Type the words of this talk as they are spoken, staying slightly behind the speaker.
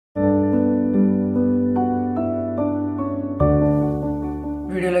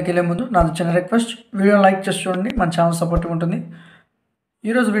వీడియోలోకి వెళ్ళే ముందు నాది చిన్న రిక్వెస్ట్, వీడియో లైక్ చేసి చూడండి, మన ఛానల్ సపోర్టివ్ ఉంటుంది.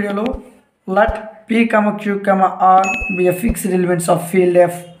 ఈరోజు వీడియోలో let p, q, r be a fixed elements of field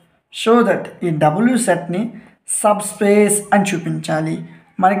f show that ఈ w సెట్ని సబ్ స్పేస్ అని చూపించాలి.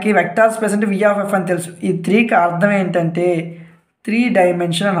 మనకి వెక్టార్ స్పేస్ అంటే v of f అని తెలుసు. ఈ 3కి అర్థం ఏంటంటే 3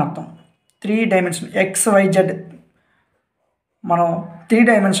 డైమెన్షన్ అని అర్థం. 3 డైమెన్షన్ ఎక్స్ వై జెడ్ మనం 3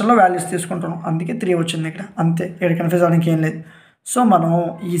 డైమెన్షన్లో వాల్యూస్ తీసుకుంటాం, అందుకే 3 వచ్చింది ఇక్కడ. అంతే, ఇక్కడ కన్ఫ్యూజ్ అవ్వడానికి ఏం లేదు. సో మనం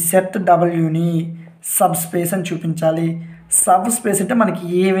ఈ సెట్ డబ్ల్యూని సబ్ స్పేస్ అని చూపించాలి. సబ్ స్పేస్ అంటే మనకి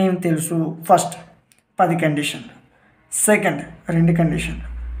ఏమేమి తెలుసు? First 10 condition, second 2 condition,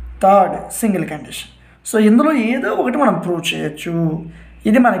 third single condition. So ఇందులో ఏదో ఒకటి మనం ప్రూవ్ చేయొచ్చు.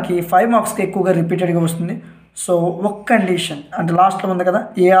 ఇది మనకి 5 మార్క్స్కి ఎక్కువగా రిపీటెడ్గా వస్తుంది. సో ఒక కండిషన్ అంటే లాస్ట్లో ఉంది కదా,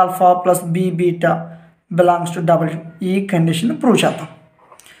 ఏ alpha plus B beta belongs to W, ఈ కండిషన్ ప్రూవ్ చేద్దాం.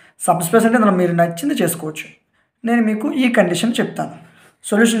 సబ్ స్పేస్ అంటే ఇందులో మీరు నచ్చింది చేసుకోవచ్చు. నేను మీకు ఈ కండిషన్ చెప్తాను.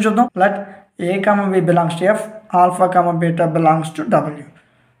 సొల్యూషన్ చూద్దాం. Let A comma B belongs to F, alpha comma beta belongs to W.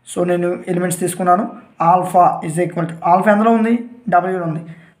 So నేను ఎలిమెంట్స్ తీసుకున్నాను. Alpha is equal to, alpha ఎందులో ఉంది? డబ్ల్యూలో ఉంది.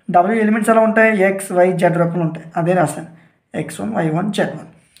 డబ్ల్యూ ఎలిమెంట్స్ ఎలా ఉంటాయి? ఎక్స్ వై జెడ్ రూపంలో ఉంటాయి. అదే రాశాను, x1 y1 z1.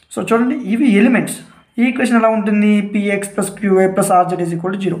 సో చూడండి, ఇవి ఎలిమెంట్స్. ఈ ఈక్వేషన్ ఎలా ఉంటుంది? px+qy+rz is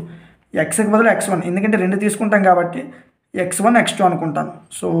equal to 0. ఎక్స్కి బదులు x1, ఎందుకంటే 2 తీసుకుంటాం కాబట్టి x1 x2 అనుకుంటాను.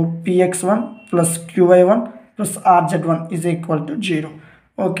 So px1 + qy1 + rz1 is equal to 0.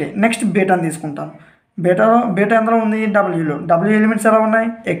 Okay, next బీటాని తీసుకుంటాను. బీటా ఎందులో ఉంది? డబ్ల్యూలో. డబ్ల్యూ ఎలిమెంట్స్ ఎలా ఉన్నాయి?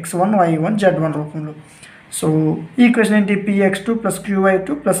 x1 y1 z1 రూపంలో. సో ఈ ఈక్వేషన్ ఏంటి? px2 +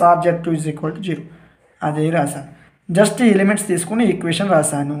 qy2 + rz2 is equal to 0. అదే రాశాను. జస్ట్ ఈ ఎలిమెంట్స్ తీసుకుని ఈక్వేషన్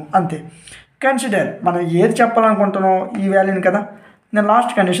రాశాను, అంతే. కన్సిడర్, మనం ఏది చెప్పాలనుకుంటున్నాం? ఈ వాల్యూని కదా. నేను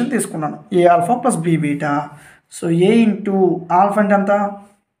లాస్ట్ కండిషన్ తీసుకున్నాను, ఏ alpha plus B beta. So ఏ ఇంటూ ఆల్ఫా అంటే ఎంత?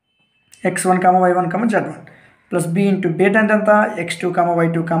 x1, y1, z1 plus B into beta అంటే ఎంత? x2,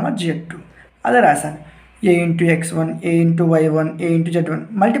 y2, z2. అదే రాశాను. ఏ ఇంటూ x1, ఏ ఇంటూ y1, ఏ ఇంటూ z1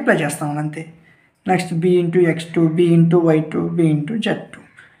 మల్టిప్లై చేస్తాను, అంతే. Next B into x2, B into y2, B into z2.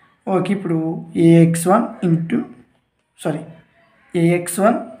 Okay, ఇప్పుడు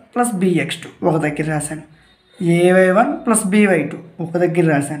ax1 plus bx2 ఒక దగ్గర రాశాను. ay1 ప్లస్ by2 ఒక దగ్గర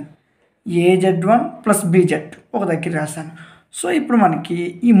రాశాను. az1 ప్లస్ bz2 ఒక దగ్గర రాశాను. సో ఇప్పుడు మనకి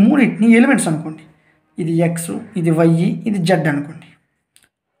ఈ మూడింటిని ఎలిమెంట్స్ అనుకోండి. ఇది x, ఇది y, ఇది z అనుకోండి.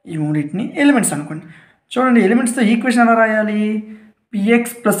 ఈ మూడింటిని ఎలిమెంట్స్ అనుకోండి. చూడండి, ఎలిమెంట్స్తో ఈక్వేషన్ ఎలా రాయాలి?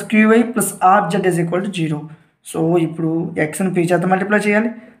 px+qy+rz is equal to 0. So ఇప్పుడు xని p చేత మల్టిప్లై చేయాలి,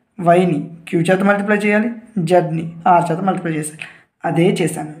 వైని q చేత మల్టిప్లై చేయాలి, జెడ్ని r చేత మల్టిప్లై చేయాలి. అదే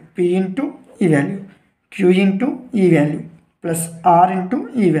చేశాను. p ఇంటూ ఈ వాల్యూ, q ఇంటూ ఈ వాల్యూ ప్లస్ r ఇంటూ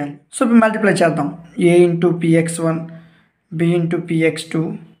ఈ వాల్యూ. సో ఇప్పుడు మల్టిప్లై చేద్దాం. a into px1, b into px2,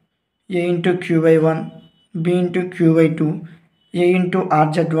 a into qy1, b into qy2, a into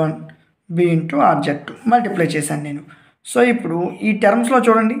rz1, b into rz2 multiply చేశాను నేను. So ఇప్పుడు ఈ టర్మ్స్లో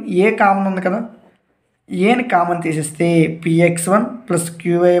చూడండి, ఏ కామన్ ఉంది కదా, ఏని కామన్ తీసేస్తే px1 plus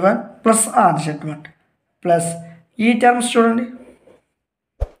qy1 plus rz1 plus ఈ టర్మ్స్ చూడండి,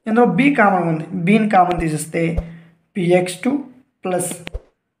 ఇందులో b కామన్ ఉంది. bని కామన్ తీసేస్తే px2 plus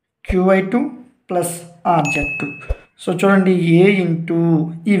qy2 plus rz2. So చూడండి, a ఇంటూ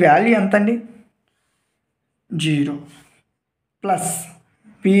ఈ వాల్యూ ఎంత అండి? 0 ప్లస్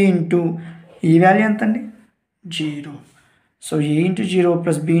b ఇంటూ ఈ వాల్యూ ఎంత అండి? 0. So a into 0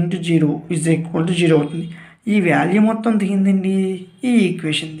 plus b into 0 is equal to 0 అవుతుంది. ఈ వాల్యూ మొత్తం దిగిందండి ఈ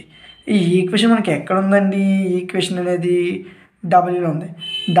ఈక్వేషన్ది. ఈ ఈక్వేషన్ మనకి ఎక్కడ ఉందండి? ఈ ఈక్వేషన్ అనేది డబ్ల్యూలో ఉంది.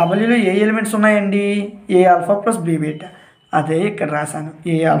 డబ్ల్యూలో ఏ ఎలిమెంట్స్ ఉన్నాయండి? ఏ ఆల్ఫా ప్లస్ బి బీటా. అదే ఇక్కడ రాశాను,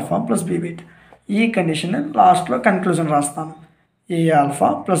 ఏ ఆల్ఫా ప్లస్ బి బీటా. ఈ కండిషన్ లాస్ట్లో కన్క్లూజన్ రాస్తాను. ఏ alpha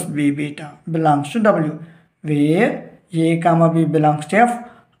plus B beta belongs to W, wear A comma B belongs to F,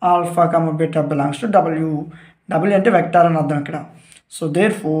 alpha comma beta belongs to W. W అంటే vector అని అర్థం ఇక్కడ. So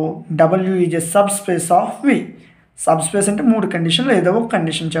there four W is a sub space of we. Sub space అంటే 3 కండిషన్లు ఏదో ఒక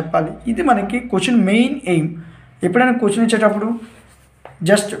condition చెప్పాలి. ఇది మనకి క్వశ్చన్ మెయిన్ ఎయిమ్. ఎప్పుడైనా క్వశ్చన్ ఇచ్చేటప్పుడు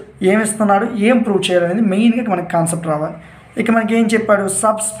జస్ట్ ఏమి ఇస్తున్నాడు, ఏం ప్రూవ్ చేయాలనేది మెయిన్గా మనకి కాన్సెప్ట్ రావాలి. ఇక మనకి ఏం చెప్పాడు?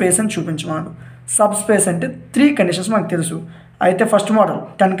 సబ్ స్పేస్ అని చూపించమన్నాడు. సబ్ స్పేస్ అంటే 3 కండిషన్స్ మనకు తెలుసు. అయితే ఫస్ట్ మోడల్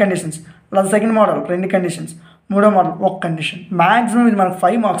 10 కండిషన్స్, లేదా సెకండ్ మోడల్ 2 కండిషన్స్, మూడో మోడల్ 1 కండిషన్. మ్యాక్సిమం ఇది మనకు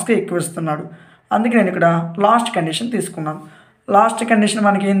 5 మార్క్స్కి ఎక్కువ ఇస్తున్నాడు. అందుకే నేను ఇక్కడ లాస్ట్ కండిషన్ తీసుకున్నాను. లాస్ట్ కండిషన్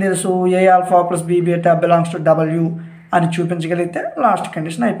మనకి ఏం తెలుసు? ఏ alpha plus B beta belongs to W అని చూపించగలిగితే లాస్ట్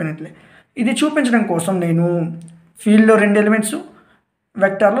కండిషన్ అయిపోయినట్లే. ఇది చూపించడం కోసం నేను ఫీల్డ్లో 2 ఎలిమెంట్స్,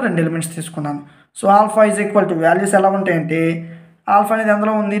 వెక్టార్లో 2 ఎలిమెంట్స్ తీసుకున్నాను. So alpha is equal to values ఎలా ఉంటాయంటే, ఆల్ఫా అనేది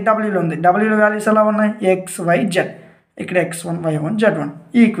అందులో ఉంది, డబ్ల్యూలో ఉంది. డబ్ల్యూలో వాల్యూస్ ఎలా ఉన్నాయి? X why Z. ఇక్కడ x1 y1 z1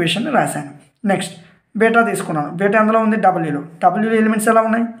 ఈ ఈక్వేషన్ రాశాను. నెక్స్ట్ బీటా తీసుకున్నాను. బీటా అందులో ఉంది డబ్ల్యూలో ఎలిమెంట్స్ ఎలా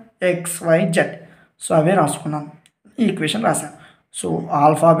ఉన్నాయి ఎక్స్ వై జెడ్. సో అవే రాసుకున్నాను, ఈ ఈక్వేషన్ రాశాను. సో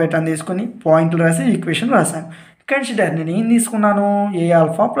ఆల్ఫా బీటాని తీసుకొని పాయింట్లు రాసి ఈక్వేషన్ రాశాను. కన్సిడర్ నేను ఏం తీసుకున్నాను ఏ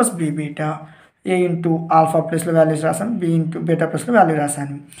ఆల్ఫా ప్లస్ బి బీటా, ఏ ఇంటూ ఆల్ఫా ప్లస్లో వాల్యూస్ రాశాను, బి ఇంటూ బీటా ప్లస్లో వాల్యూ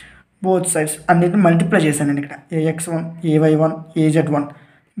రాశాను. బోత్ సైడ్స్ అన్నిటిని మల్టిప్లై చేశాను నేను ఇక్కడ ఏఎక్స్1 ఏవై1 ఏజెడ్1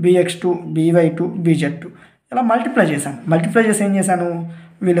 బిఎక్స్2 బీవై2 బీజెడ్2 ఇలా మల్టిప్లై చేశాను. మల్టిప్లై చేసి ఏం చేశాను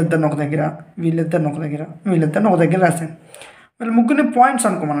వీళ్ళిద్దరిని ఒక దగ్గర వీళ్ళిద్దరిని ఒక దగ్గర వీళ్ళిద్దరిని ఒక దగ్గర రాశాను. వీళ్ళు ముగ్గురిని పాయింట్స్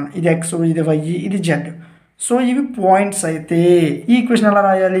అనుకోమన్నాను, ఇది ఎక్స్ ఇది వై ఇది జెడ్. సో ఇవి పాయింట్స్ అయితే ఈ ఈక్వేషన్ ఎలా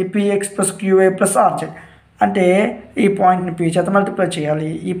రాయాలి px+qy+rz అంటే ఈ పాయింట్ని p చేత మల్టిప్లై చేయాలి,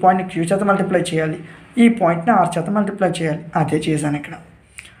 ఈ పాయింట్ని q చేత మల్టిప్లై చేయాలి, ఈ పాయింట్ని r చేత మల్టిప్లై చేయాలి. అదే చేశాను ఇక్కడ.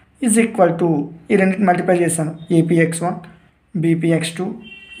 ఈజ్ ఈక్వల్ టు ఈ రెండింటిని మల్టిప్లై చేశాను apx1 bpx2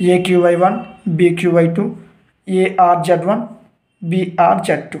 aqy1 bqy2 arz1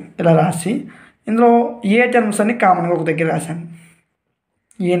 brz2 ఇలా రాసి ఇందులో ఏ టర్మ్స్ అన్ని కామన్గా ఒక దగ్గర రాశాను.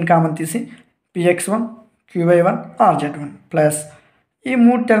 ఏని కామన్ తీసి px1 qy1 rz1 ప్లస్ ఈ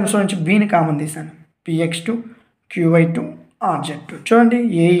మూడు టర్మ్స్ నుంచి బీని కామన్ తీశాను px2 qy2 rz2. చూడండి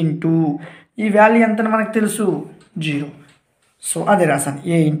ఏ ఇంటూ ఈ వాల్యూ ఎంత మనకు తెలుసు 0. సో అదే రాశాను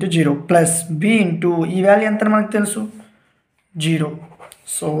ఏ ఇంటూ 0 ప్లస్ బి ఇంటూ ఈ వాల్యూ ఎంత మనకు తెలుసు 0.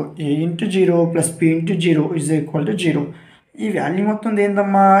 So A into 0 plus B into 0 is equal to 0. ఈ వాల్యూ మొత్తం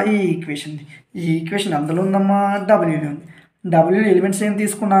ఏందమ్మా ఈ ఈక్వేషన్ అందులో ఉందమ్మా డబ్ల్యూలో ఉంది. డబ్ల్యూలో ఎలిమెంట్స్ ఏం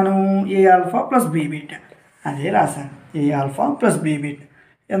తీసుకున్నాను ఏ ఆల్ఫా ప్లస్ బి బీటా అదే రాశాను ఏ ఆల్ఫా ప్లస్ బి బీటా.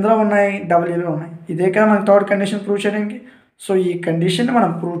 ఎందులో ఉన్నాయి డబ్ల్యూలో ఉన్నాయి. ఇదే కదా మనకి థర్డ్ కండిషన్ ప్రూవ్ చేయడానికి. సో ఈ కండిషన్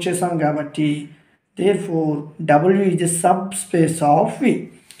మనం ప్రూవ్ చేసాం కాబట్టి therefore W is a subspace of V.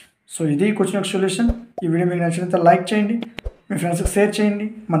 So ఇది క్వశ్చన్ యొక్క సొల్యూషన్. ఈ వీడియో మీకు నచ్చినంత లైక్ చేయండి, మీ ఫ్రెండ్స్కి షేర్ చేయండి,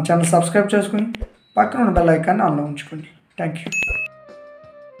 మన ఛానల్ సబ్స్క్రైబ్ చేసుకుని పక్కన ఉన్న బెల్ ఐకాన్ ఆన్లో ఉంచుకోండి. Thank you.